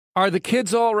Are the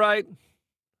kids all right?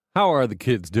 How are the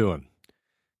kids doing?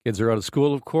 Kids are out of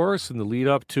school, of course, in the lead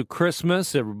up to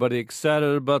Christmas. Everybody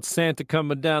excited about Santa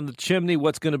coming down the chimney.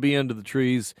 What's going to be under the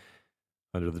trees?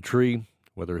 Under the tree,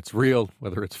 whether it's real,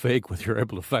 whether it's fake, whether you're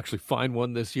able to actually find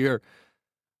one this year.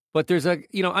 But there's a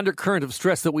undercurrent of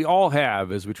stress that we all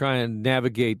have as we try and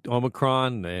navigate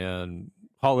Omicron and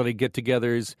holiday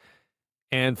get-togethers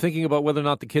and thinking about whether or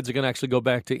not the kids are going to actually go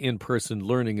back to in-person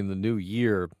learning in the new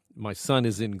year. My son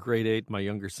is in grade 8. My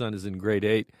younger son is in grade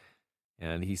 8.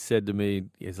 And he said to me,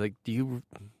 he's like, do you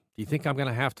think I'm going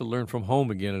to have to learn from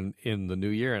home again in the new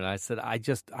year? And I said, I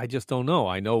just don't know.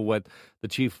 I know what the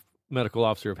chief medical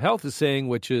officer of health is saying,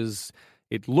 which is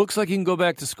it looks like you can go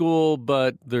back to school,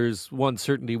 but there's one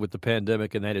certainty with the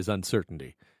pandemic, and that is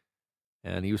uncertainty.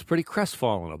 And he was pretty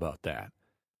crestfallen about that.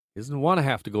 He doesn't want to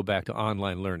have to go back to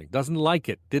online learning. Doesn't like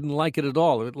it. Didn't like it at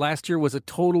all. Last year was a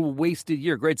total wasted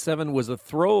year. Grade 7 was a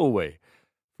throwaway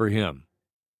for him.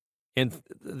 And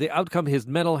the outcome, his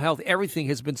mental health, everything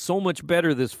has been so much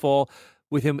better this fall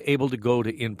with him able to go to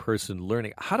in-person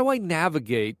learning. How do I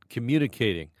navigate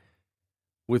communicating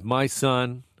with my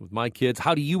son, with my kids?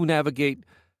 How do you navigate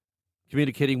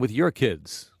communicating with your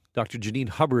kids? Dr. Janine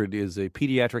Hubbard is a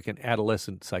pediatric and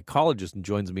adolescent psychologist and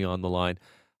joins me on the line.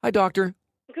 Hi, doctor.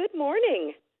 Good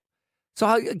morning.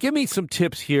 So give me some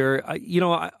tips here.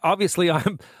 Obviously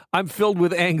I'm filled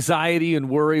with anxiety and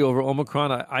worry over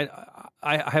Omicron.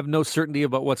 I have no certainty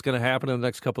about what's going to happen in the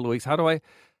next couple of weeks. How do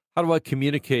I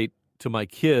communicate to my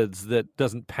kids that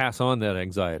doesn't pass on that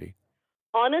anxiety?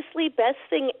 Honestly, best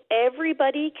thing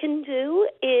everybody can do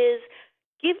is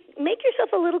make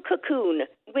yourself a little cocoon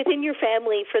within your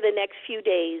family for the next few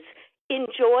days.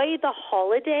 Enjoy the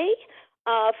holiday.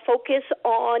 Focus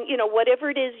on, whatever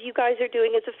it is you guys are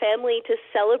doing as a family to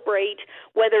celebrate,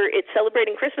 whether it's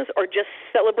celebrating Christmas or just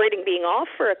celebrating being off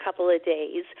for a couple of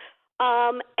days.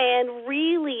 And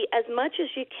really, as much as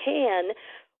you can,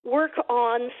 work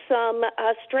on some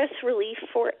stress relief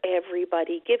for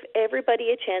everybody. Give everybody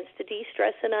a chance to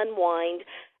de-stress and unwind,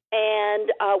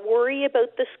 and worry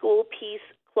about the school piece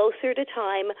closer to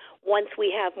time once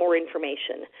we have more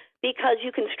information. Because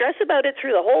you can stress about it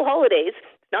through the whole holidays.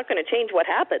 It's not going to change what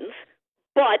happens,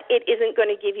 but it isn't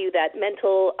going to give you that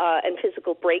mental and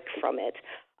physical break from it.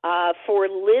 For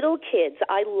little kids,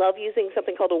 I love using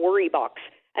something called a worry box.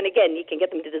 And again, you can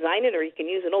get them to design it or you can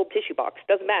use an old tissue box.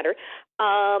 Doesn't matter.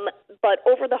 But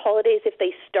over the holidays, if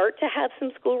they start to have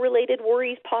some school-related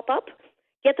worries pop up,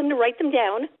 get them to write them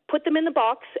down, put them in the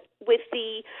box with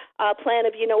the plan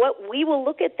of, we will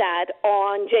look at that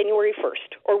on January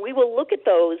 1st, or we will look at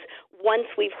those once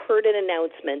we've heard an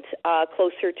announcement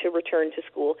closer to return to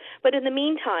school. But in the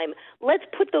meantime, let's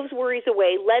put those worries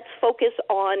away. Let's focus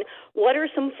on what are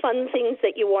some fun things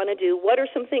that you want to do, what are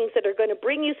some things that are going to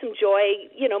bring you some joy,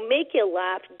 make you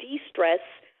laugh, de-stress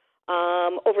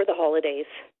over the holidays.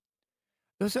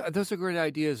 Those are great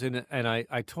ideas, and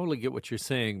I totally get what you're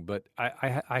saying, but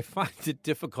I find it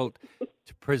difficult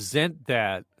to present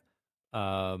that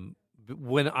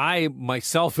when I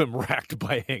myself am racked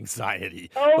by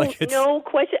anxiety. Oh, no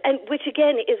question, and which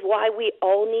again is why we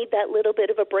all need that little bit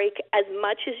of a break as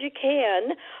much as you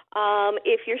can.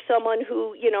 If you're someone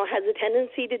who, has a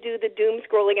tendency to do the doom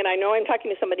scrolling, and I know I'm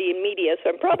talking to somebody in media, so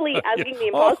I'm probably asking the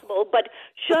impossible, but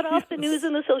shut off the news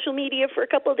and the social media for a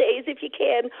couple of days if you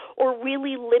can, or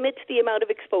really limit the amount of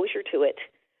exposure to it.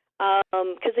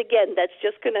 Because again, that's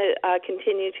just going to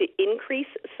continue to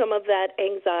increase some of that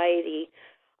anxiety.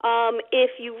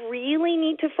 If you really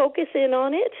need to focus in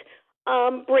on it,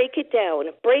 break it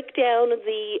down. Break down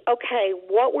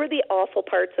what were the awful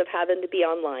parts of having to be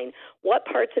online? What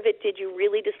parts of it did you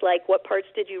really dislike? What parts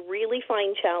did you really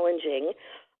find challenging?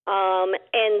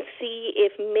 And see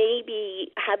if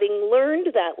maybe having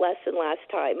learned that lesson last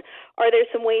time, are there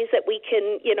some ways that we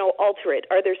can, alter it?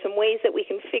 Are there some ways that we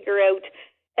can figure out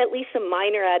at least some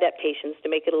minor adaptations to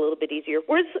make it a little bit easier?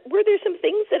 Were there some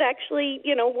things that actually,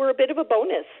 were a bit of a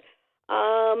bonus?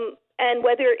 And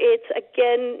whether it's,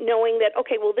 again, knowing that,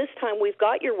 this time we've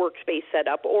got your workspace set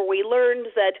up, or we learned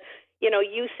that,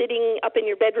 you sitting up in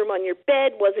your bedroom on your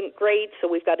bed wasn't great, so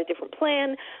we've got a different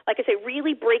plan. Like I say,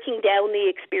 really breaking down the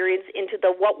experience into the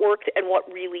what worked and what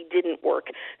really didn't work,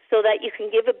 so that you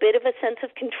can give a bit of a sense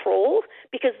of control,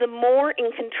 because the more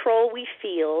in control we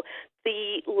feel,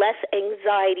 the less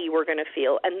anxiety we're going to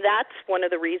feel. And that's one of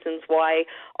the reasons why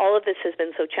all of this has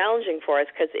been so challenging for us,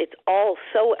 because it's all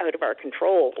so out of our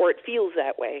control, or it feels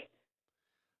that way.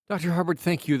 Dr. Hubbard,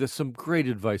 thank you. That's some great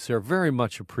advice there. Very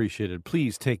much appreciated.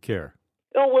 Please take care.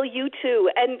 Oh, well, you too.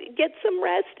 And get some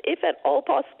rest, if at all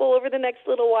possible, over the next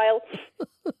little while.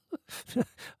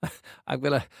 I'm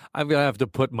gonna have to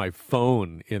put my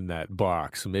phone in that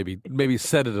box. Maybe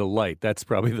set it alight. That's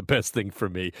probably the best thing for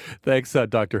me. Thanks,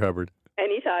 Dr. Hubbard.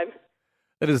 Anytime.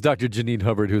 That is Dr. Janine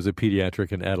Hubbard, who's a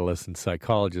pediatric and adolescent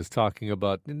psychologist, talking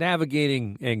about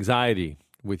navigating anxiety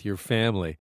with your family.